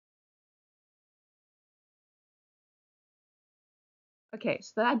Okay,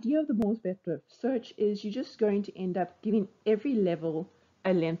 so the idea of the Morse vector search is you're just going to end up giving every level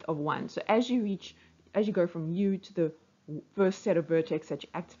a length of 1. So as you go from U to the first set of vertex that you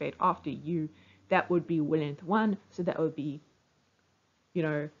activate after U, that would be length 1. So that would be, you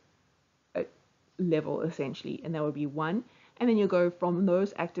know, a level essentially, and that would be 1. And then you go from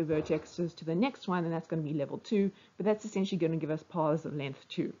those active vertexes to the next one, and that's going to be level 2. But that's essentially going to give us paths of length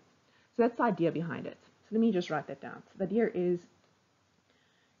 2. So that's the idea behind it. So let me just write that down. So the idea is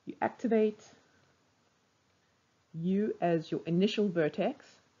you activate U as your initial vertex,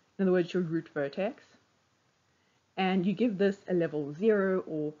 in other words, your root vertex, and you give this a level 0,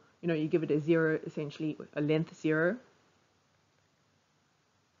 or you give it a 0, essentially a length 0.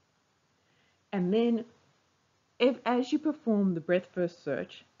 And then as you perform the breadth first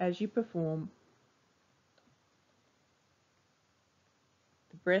search, as you perform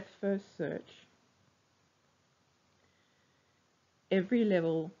the breadth first search, every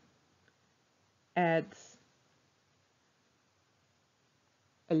level adds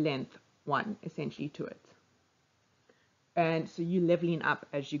a length 1 essentially to it. And so you're leveling up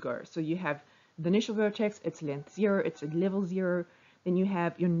as you go. So you have the initial vertex, it's length 0, it's a level 0. Then you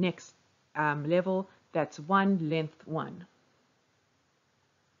have your next level, that's 1, length 1.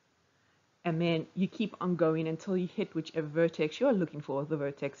 And then you keep on going until you hit whichever vertex you're looking for, the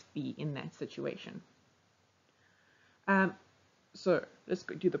vertex V in that situation. So let's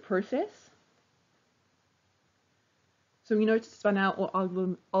go do the process. So we noticed by now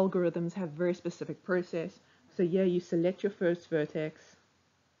all algorithms have very specific process. So here you select your first vertex.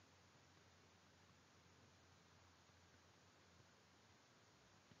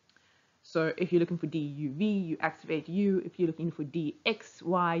 So if you're looking for DUV, you activate U. If you're looking for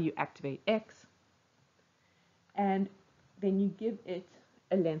DXY, you activate X. And then you give it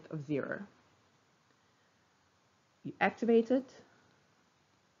a length of 0. You activate it,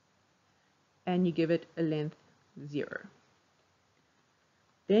 and you give it a length 0.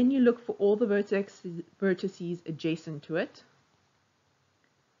 Then you look for all the vertices adjacent to it,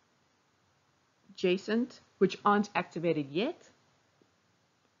 which aren't activated yet,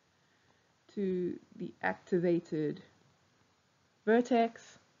 to the activated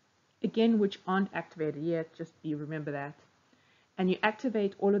vertex, again, which aren't activated yet, just remember that. And you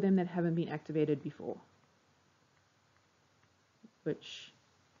activate all of them that haven't been activated before, which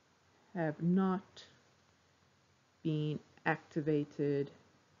have not been activated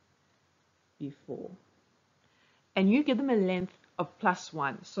before. And you give them a length of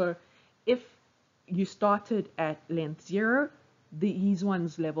 +1. So if you started at length 0, these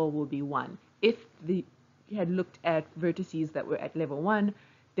ones level will be 1. If you had looked at vertices that were at level 1,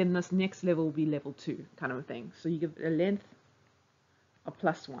 then this next level will be level 2, kind of a thing. So you give it a length of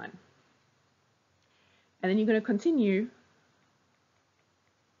 +1. And then you're going to continue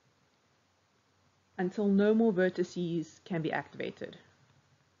until no more vertices can be activated.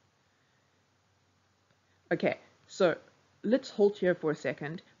 Okay, so let's halt here for a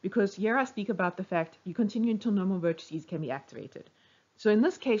second, because here I speak about the fact you continue until no more vertices can be activated. So in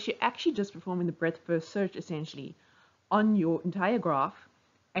this case, you're actually just performing the breadth first search essentially on your entire graph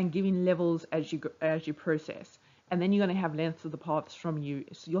and giving levels as you process. And then you're going to have lengths of the paths from U.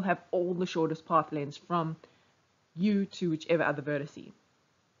 So you'll have all the shortest path lengths from U to whichever other vertice.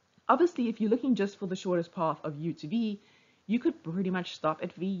 Obviously, if you're looking just for the shortest path of U to V, you could pretty much stop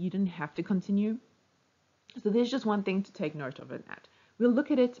at V. You didn't have to continue. So there's just one thing to take note of in that. We'll look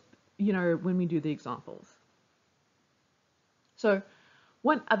at it, when we do the examples. So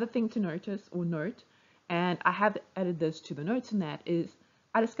one other thing to note, and I have added this to the notes in that, is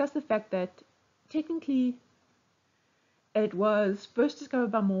I discussed the fact that technically it was first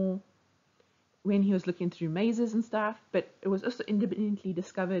discovered by Moore when he was looking through mazes and stuff, but it was also independently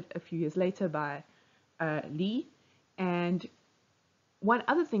discovered a few years later by Lee. And one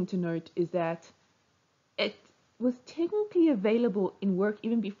other thing to note is that it was technically available in work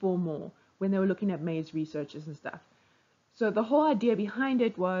even before Moore, when they were looking at maze researches and stuff. So the whole idea behind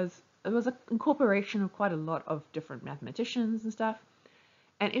it was an incorporation of quite a lot of different mathematicians and stuff.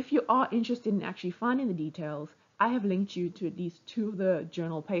 And if you are interested in actually finding the details, I have linked you to at least 2 of the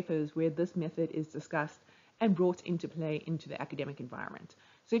journal papers where this method is discussed and brought into play into the academic environment.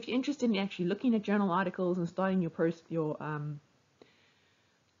 So if you're interested in actually looking at journal articles and starting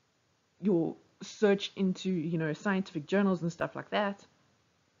your search into scientific journals and stuff like that,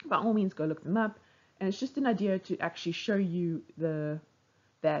 by all means go look them up. And it's just an idea to actually show you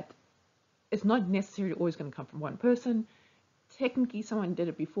that it's not necessarily always going to come from one person. Technically someone did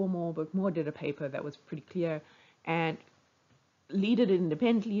it before Moore, but Moore did a paper that was pretty clear, and Lee did it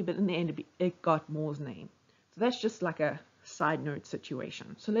independently, but in the end it got Moore's name. So that's just like a side note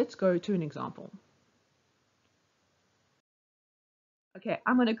situation. So let's go to an example. Okay,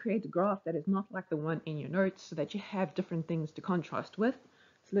 I'm going to create a graph that is not like the one in your notes so that you have different things to contrast with.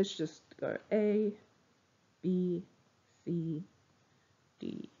 So let's just go A, B, C,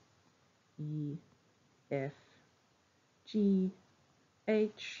 D, E, F, G,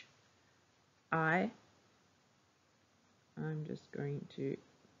 H, I. I'm just going to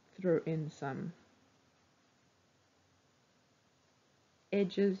throw in some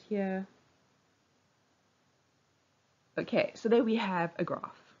edges here. Okay, so there we have a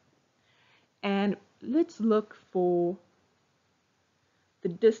graph. And let's look for the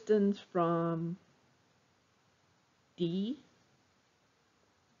distance from D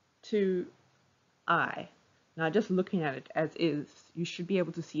to I. Now, just looking at it as is, you should be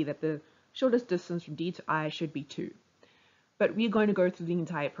able to see that the shortest distance from D to I should be 2. But we're going to go through the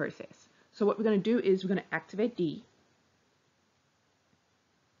entire process. So what we're going to do is we're going to activate D.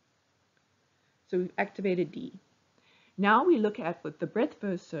 So we've activated D. Now we look at, with the breadth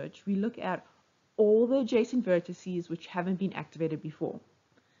first search, we look at all the adjacent vertices which haven't been activated before.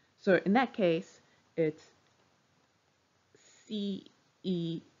 So in that case, it's C,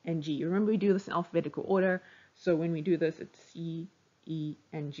 E, and G. Remember, we do this in alphabetical order. So when we do this, it's C, E,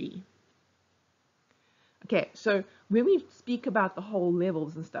 and G. Okay, so when we speak about the whole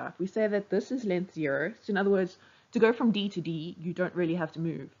levels and stuff, we say that this is length 0. So in other words, to go from D to D, you don't really have to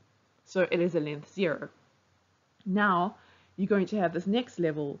move. So it is a length 0. Now, you're going to have this next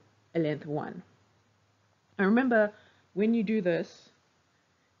level, a length 1. And remember, when you do this,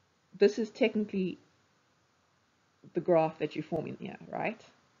 this is technically the graph that you're forming here, right?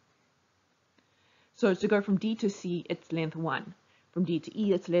 So to go from D to C, it's length 1. From D to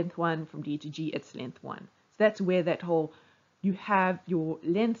E, it's length 1. From D to G, it's length 1. So that's where that whole, you have your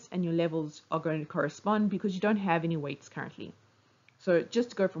lengths and your levels are going to correspond because you don't have any weights currently. So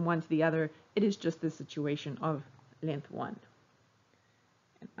just to go from one to the other, it is just the situation of length 1.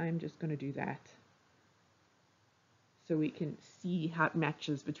 And I'm just going to do that so we can see how it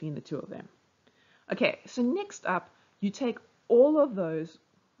matches between the two of them. Okay, so next up, you take all of those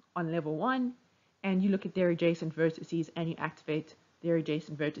on level 1 and you look at their adjacent vertices and you activate their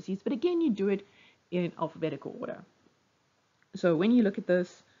adjacent vertices. But again, you do it in alphabetical order. So when you look at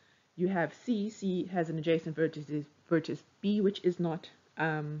this, you have C. C has an adjacent vertex B, which is not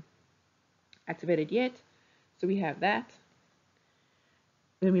activated yet. So we have that.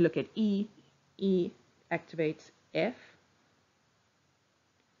 Then we look at E. E activates F.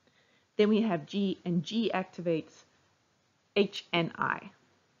 Then we have G, and G activates H and I.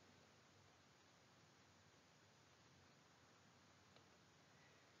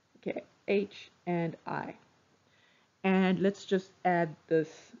 Okay, H and I. And let's just add this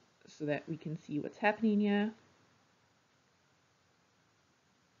so that we can see what's happening here.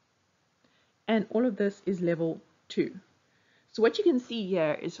 And all of this is level 2. So what you can see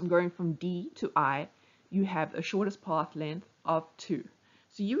here is from going from D to I, you have a shortest path length of 2.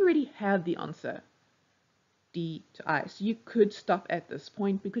 So you already have the answer, D to I. So you could stop at this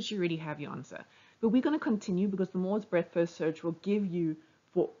point because you already have your answer. But we're going to continue because the Moore's breadth first search will give you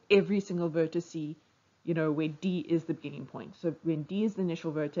for every single vertex, you know, where D is the beginning point. So when D is the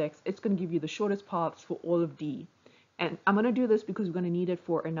initial vertex, it's going to give you the shortest paths for all of D. And I'm going to do this because we're going to need it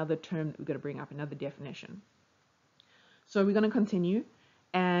for another term that we're going to bring up, another definition. So we're going to continue,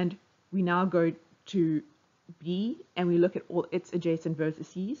 and we now go to B, and we look at all its adjacent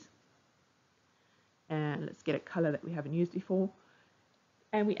vertices. And let's get a color that we haven't used before,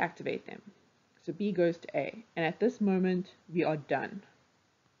 and we activate them. So B goes to A, and at this moment, we are done.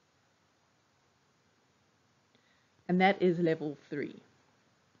 And that is level 3.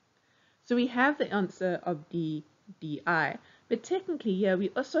 So we have the answer of D, DI, but technically here we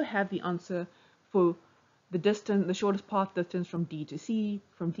also have the answer for the distance, the shortest path distance from D to C,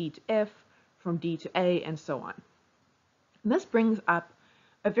 from D to F, from D to A, and so on. And this brings up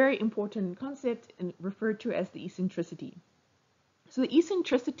a very important concept referred to as the eccentricity. So the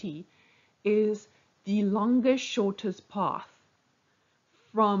eccentricity is the longest shortest path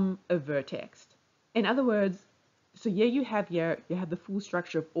from a vertex. In other words, so here you have the full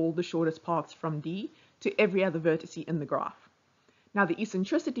structure of all the shortest paths from D to every other vertex in the graph. Now the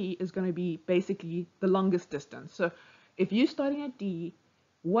eccentricity is going to be basically the longest distance. So if you're starting at D,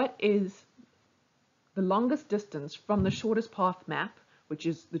 what is the longest distance from the shortest path map, which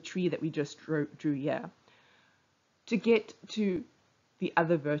is the tree that we just drew here, to get to the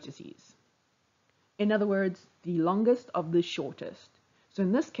other vertices? In other words, the longest of the shortest. So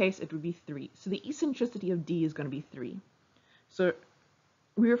in this case, it would be 3. So the eccentricity of D is going to be 3. So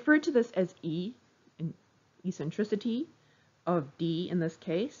we refer to this as E, in eccentricity, of D in this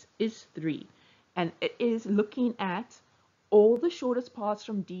case is 3. And it is looking at all the shortest paths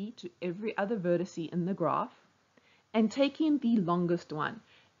from D to every other vertex in the graph and taking the longest one.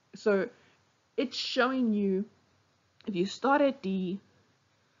 So it's showing you, if you start at D,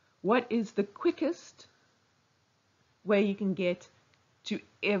 what is the quickest way you can get to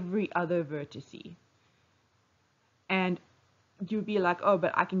every other vertex. And you'd be like, oh,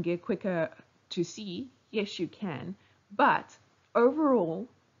 but I can get quicker to C. Yes, you can. But overall,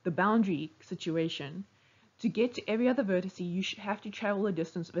 the boundary situation, to get to every other vertex, you should have to travel a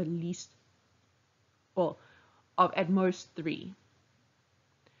distance of at least, well, of at most 3.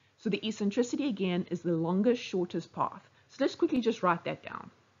 So the eccentricity again is the longest, shortest path. So let's quickly just write that down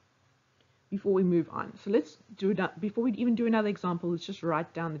before we move on. So let's do it, before we even do another example, let's just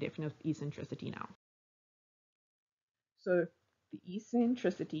write down the definition of eccentricity now. So the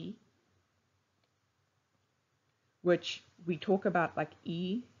eccentricity, which we talk about like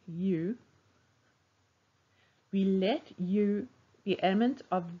EU, we let U be element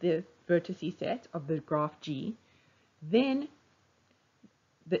of the vertice set of the graph G, then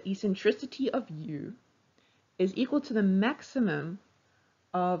the eccentricity of U is equal to the maximum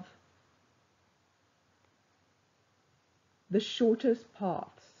of the shortest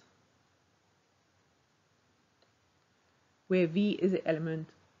paths, where V is an element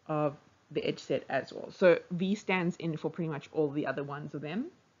of the edge set as well. So V stands in for pretty much all the other ones of them.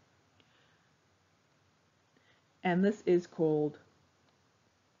 And this is called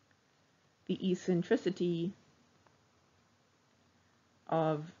the eccentricity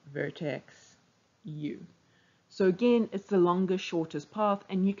of vertex U. So again, it's the longest, shortest path,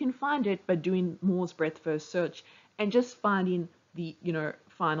 and you can find it by doing Moore's breadth first search and just finding the,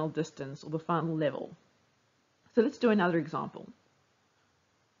 final distance or the final level. So let's do another example.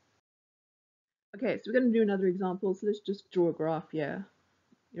 Okay, so we're going to do another example. So let's just draw a graph here.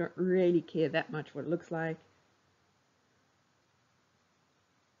 You don't really care that much what it looks like.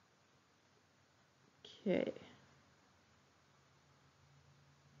 Okay.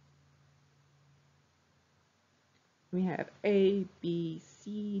 We have A, B,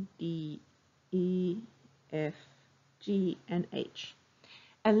 C, D, E, F, G, and H.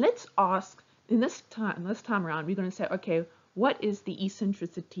 And let's ask, this time around, we're going to say, okay, what is the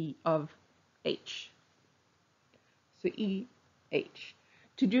eccentricity of H? So EH.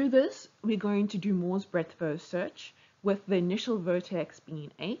 To do this, we're going to do Moore's breadth first search with the initial vertex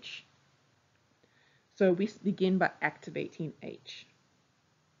being H. So we begin by activating H.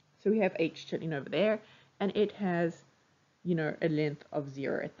 So we have H chilling over there, and it has, a length of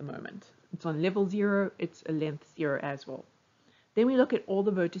 0 at the moment. It's on level 0, it's a length 0 as well. Then we look at all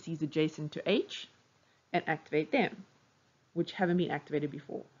the vertices adjacent to H and activate them, which haven't been activated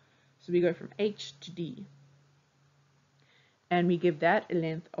before. So we go from H to D. And we give that a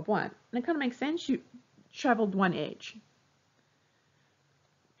length of 1. And it kind of makes sense. You traveled one edge.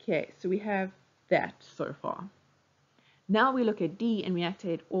 Okay, so we have that so far. Now we look at D and we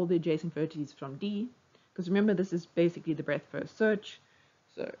activate all the adjacent vertices from D. Because remember, this is basically the breadth first search.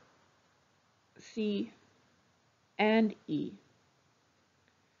 So C and E.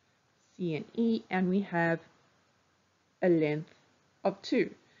 C and E, and we have a length of 2.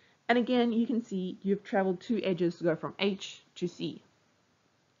 And again, you can see you've traveled 2 edges to go from H to C,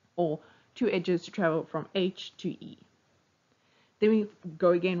 or 2 edges to travel from H to E. Then we go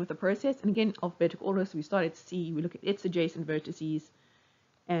again with the process, and again, alphabetical order. So we start at C, we look at its adjacent vertices,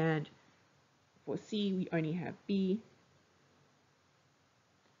 and for C, we only have B.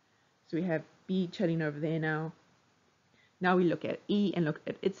 So we have B chilling over there now. Now we look at E and look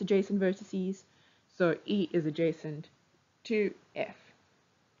at its adjacent vertices. So E is adjacent to F.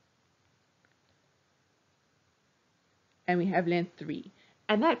 And we have length 3.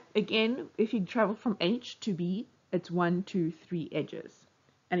 And that, again, if you travel from H to B, it's 1, 2, 3 edges.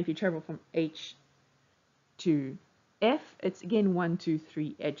 And if you travel from H to F, it's again 1, 2,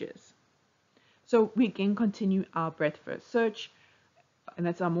 3 edges. So we can continue our breadth first search. And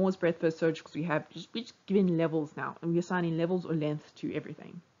that's our Moore's breadth first search, because we're just giving levels now, and we're assigning levels or length to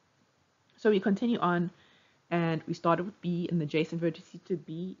everything. So we continue on, and we started with B, and the adjacent vertex to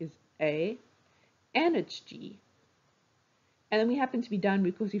B is A, and it's G. And then we happen to be done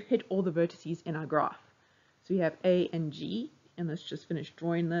because we've hit all the vertices in our graph. So we have A and G, and let's just finish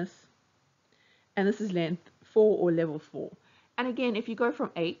drawing this. And this is length 4 or level 4. And again, if you go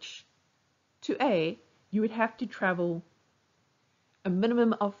from H to A, you would have to travel a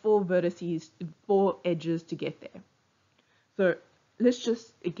minimum of 4 vertices, 4 edges to get there. So let's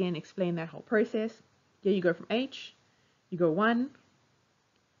just again explain that whole process. Here you go from H, you go 1,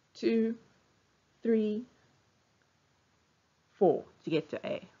 2, 3, 4 to get to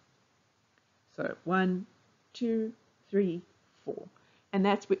A. So 1, 2, 3, 4. And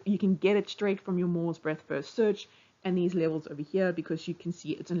that's what you can get it straight from your Moore's breadth first search and these levels over here, because you can see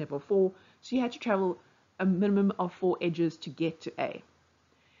it's in level 4. So you had to travel a minimum of 4 edges to get to A.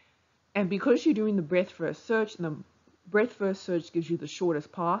 And because you're doing the breadth first search, and the breadth first search gives you the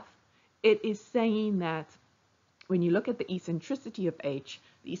shortest path, it is saying that when you look at the eccentricity of H,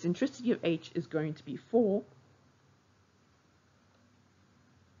 the eccentricity of H is going to be 4,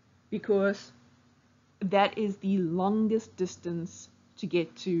 because that is the longest distance to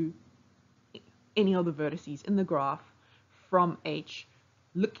get to any of the vertices in the graph from H,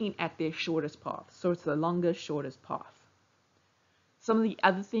 looking at their shortest path. So it's the longest, shortest path. Some of the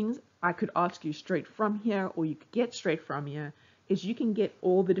other things I could ask you straight from here, or you could get straight from here, is you can get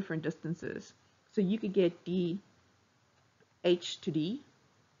all the different distances. So you could get D, H to D.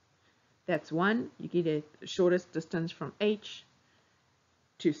 That's 1. You can get the shortest distance from H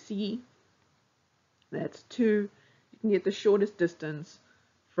to C. That's 2. You can get the shortest distance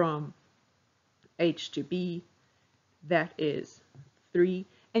from H to B. That is 3.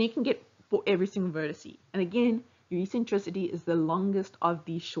 And you can get for every single vertex. And again, your eccentricity is the longest of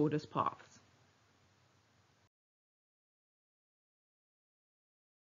these shortest paths.